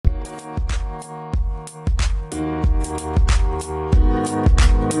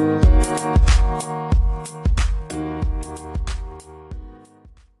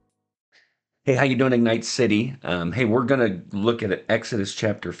Hey, how you doing, Ignite City? Hey, we're going to look at Exodus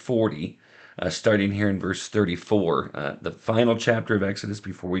chapter 40, starting here in verse 34, the final chapter of Exodus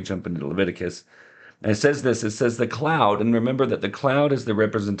before we jump into Leviticus. And it says this, it says the cloud, and remember that the cloud is the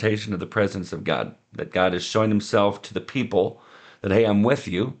representation of the presence of God, that God is showing himself to the people that, hey, I'm with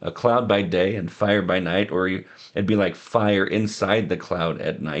you, a cloud by day and fire by night, or it'd be like fire inside the cloud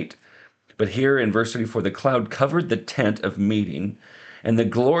at night. But here in verse 34, the cloud covered the tent of meeting, and the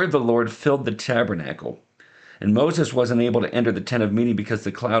glory of the Lord filled the tabernacle. And Moses wasn't able to enter the tent of meeting because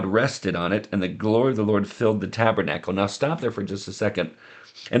the cloud rested on it, and the glory of the Lord filled the tabernacle. Now, stop there for just a second.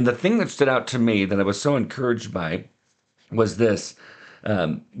 And the thing that stood out to me that I was so encouraged by was this.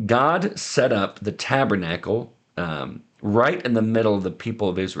 God set up the tabernacle right in the middle of the people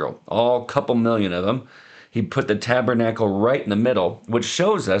of Israel, all couple million of them. He put the tabernacle right in the middle, which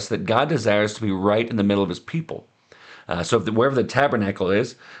shows us that God desires to be right in the middle of his people. So wherever the tabernacle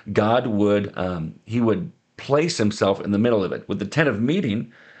is, God would he would place himself in the middle of it. With the tent of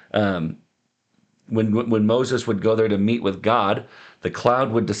meeting, when Moses would go there to meet with God, the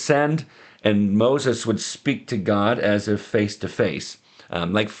cloud would descend, and Moses would speak to God as if face to face,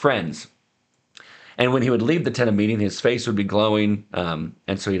 like friends. And when he would leave the tent of meeting, his face would be glowing, and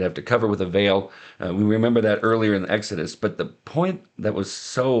so he'd have to cover with a veil. We remember that earlier in the Exodus. But the point that was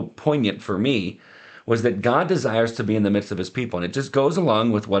so poignant for me was that God desires to be in the midst of his people. And it just goes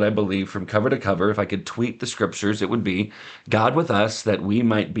along with what I believe from cover to cover. If I could tweet the scriptures, it would be God with us that we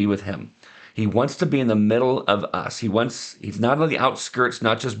might be with him. He wants to be in the middle of us. He's not on the outskirts,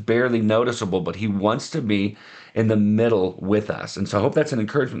 not just barely noticeable, but he wants to be in the middle with us. And so I hope that's an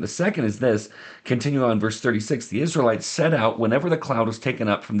encouragement. The second is this, continue on verse 36. The Israelites set out whenever the cloud was taken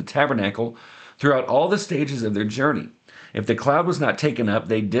up from the tabernacle throughout all the stages of their journey. If the cloud was not taken up,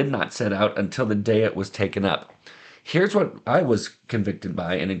 they did not set out until the day it was taken up. Here's what I was convicted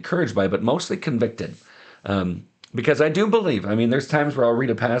by and encouraged by, but mostly convicted. Because I do believe, I mean, there's times where I'll read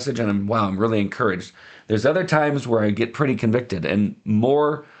a passage and I'm really encouraged. There's other times where I get pretty convicted and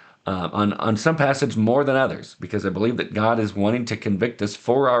more on some passage more than others, because I believe that God is wanting to convict us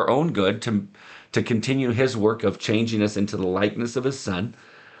for our own good to continue his work of changing us into the likeness of his son.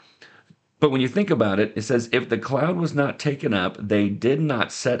 But when you think about it, it says, if the cloud was not taken up, they did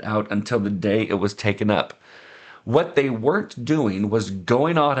not set out until the day it was taken up. What they weren't doing was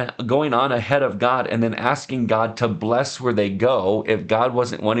going on ahead of God and then asking God to bless where they go if God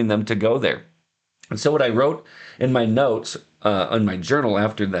wasn't wanting them to go there. And so what I wrote in my notes on my journal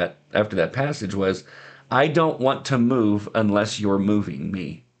after that passage was, I don't want to move unless you're moving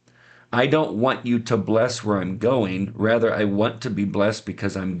me. I don't want you to bless where I'm going. Rather, I want to be blessed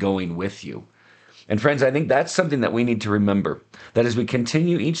because I'm going with you. And friends, I think that's something that we need to remember. That as we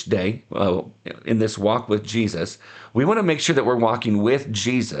continue each day in this walk with Jesus, we want to make sure that we're walking with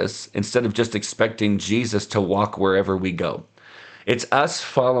Jesus instead of just expecting Jesus to walk wherever we go. It's us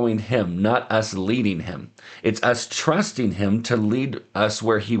following him, not us leading him. It's us trusting him to lead us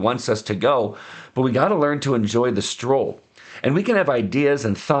where he wants us to go. But we got to learn to enjoy the stroll. And we can have ideas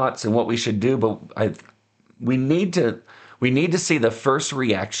and thoughts and what we should do, but we need to we need to see the first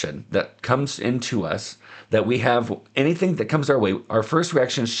reaction that comes into us, that we have anything that comes our way. Our first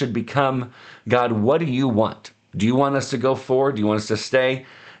reaction should become, God, what do you want? Do you want us to go forward? Do you want us to stay?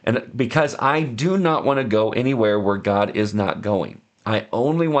 And because I do not want to go anywhere where God is not going. I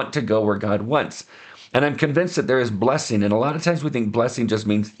only want to go where God wants. And I'm convinced that there is blessing. And a lot of times we think blessing just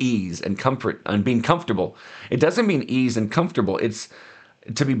means ease and comfort and being comfortable. It doesn't mean ease and comfortable. It's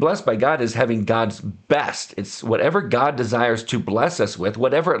to be blessed by God is having God's best. It's whatever God desires to bless us with,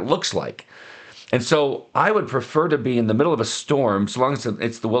 whatever it looks like. And so I would prefer to be in the middle of a storm, so long as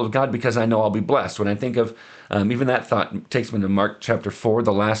it's the will of God, because I know I'll be blessed. When I think of even that thought takes me to Mark chapter 4,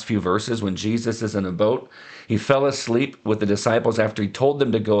 the last few verses, when Jesus is in a boat. He fell asleep with the disciples after he told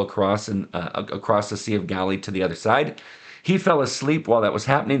them to go across the Sea of Galilee to the other side. He fell asleep while that was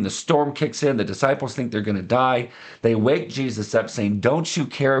happening. The storm kicks in. The disciples think they're going to die. They wake Jesus up saying, don't you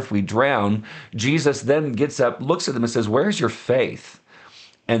care if we drown? Jesus then gets up, looks at them and says, where's your faith?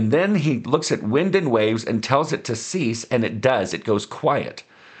 And then he looks at wind and waves and tells it to cease, and it does. It goes quiet.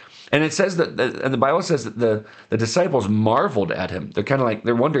 And it says and the Bible says that the disciples marveled at him. They're kind of like,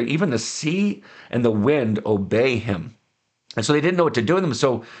 they're wondering, even the sea and the wind obey him. And so they didn't know what to do with them.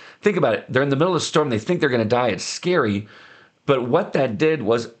 So think about it. They're in the middle of a storm. They think they're going to die. It's scary. But what that did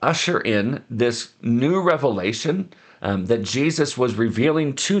was usher in this new revelation that Jesus was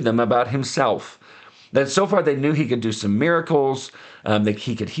revealing to them about himself. That so far they knew he could do some miracles, that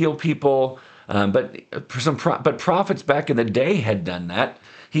he could heal people, but prophets back in the day had done that.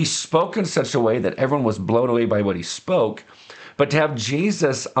 He spoke in such a way that everyone was blown away by what he spoke. But to have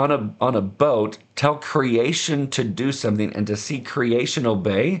Jesus on a boat tell creation to do something and to see creation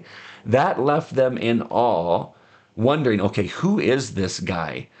obey, that left them in awe, wondering, okay, who is this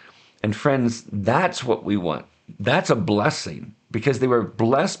guy? And friends, that's what we want. That's a blessing because they were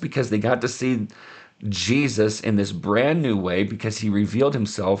blessed because they got to see Jesus in this brand new way because he revealed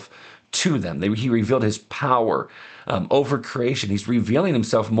himself to them. He revealed his power over creation. He's revealing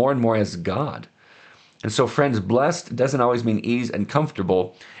himself more and more as God. And so, friends, blessed doesn't always mean ease and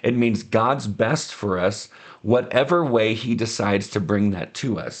comfortable. It means God's best for us, whatever way he decides to bring that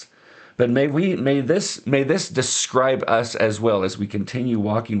to us. But may this describe us as well as we continue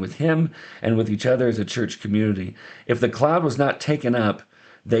walking with him and with each other as a church community. If the cloud was not taken up,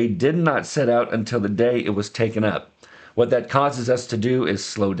 they did not set out until the day it was taken up. What that causes us to do is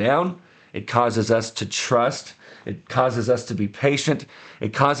slow down. It causes us to trust. It causes us to be patient.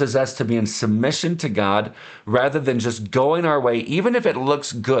 It causes us to be in submission to God rather than just going our way, even if it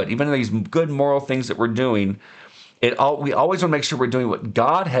looks good, even these good moral things that we're doing. We always want to make sure we're doing what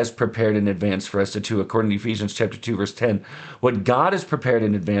God has prepared in advance for us to do, according to Ephesians chapter 2, verse 10. What God has prepared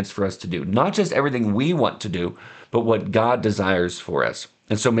in advance for us to do. Not just everything we want to do, but what God desires for us.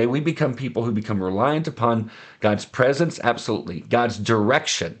 And so may we become people who become reliant upon God's presence, absolutely, God's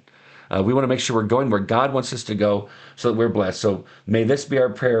direction. We want to make sure we're going where God wants us to go so that we're blessed. So may this be our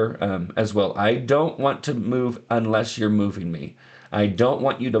prayer as well. I don't want to move unless you're moving me. I don't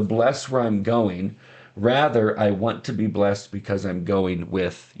want you to bless where I'm going. Rather, I want to be blessed because I'm going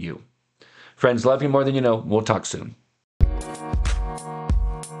with you. Friends, love you more than you know. We'll talk soon.